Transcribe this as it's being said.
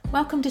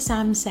Welcome to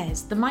Sam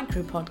Says, the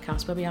micro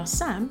podcast where we ask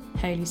Sam,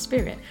 Holy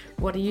Spirit,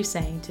 what are you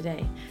saying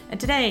today? And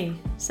today,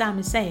 Sam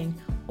is saying,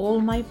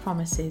 all my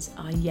promises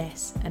are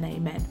yes and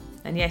amen.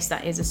 And yes,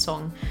 that is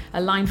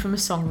a line from a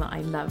song that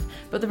I love.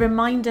 But the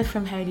reminder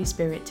from Holy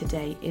Spirit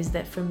today is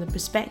that from the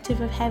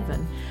perspective of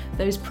heaven,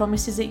 those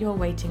promises that you're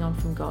waiting on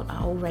from God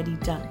are already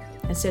done.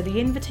 And so the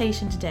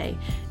invitation today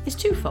is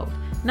twofold.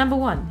 Number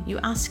one, you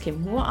ask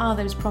him, what are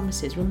those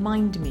promises?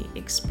 Remind me,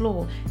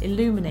 explore,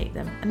 illuminate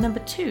them. And number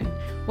two,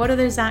 what are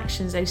those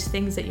actions, those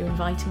things that you're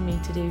inviting me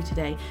to do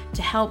today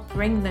to help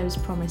bring those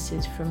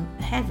promises from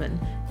heaven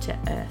to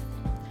earth?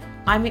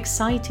 I'm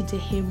excited to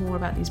hear more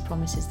about these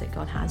promises that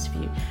God has for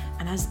you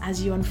and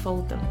as you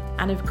unfold them.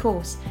 And of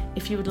course,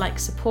 if you would like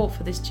support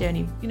for this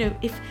journey,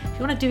 if you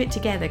want to do it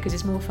together because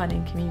it's more fun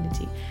in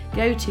community,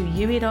 go to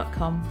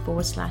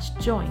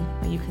yui.com/join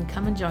where you can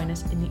come and join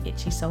us in the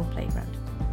Itchy Soul Playground.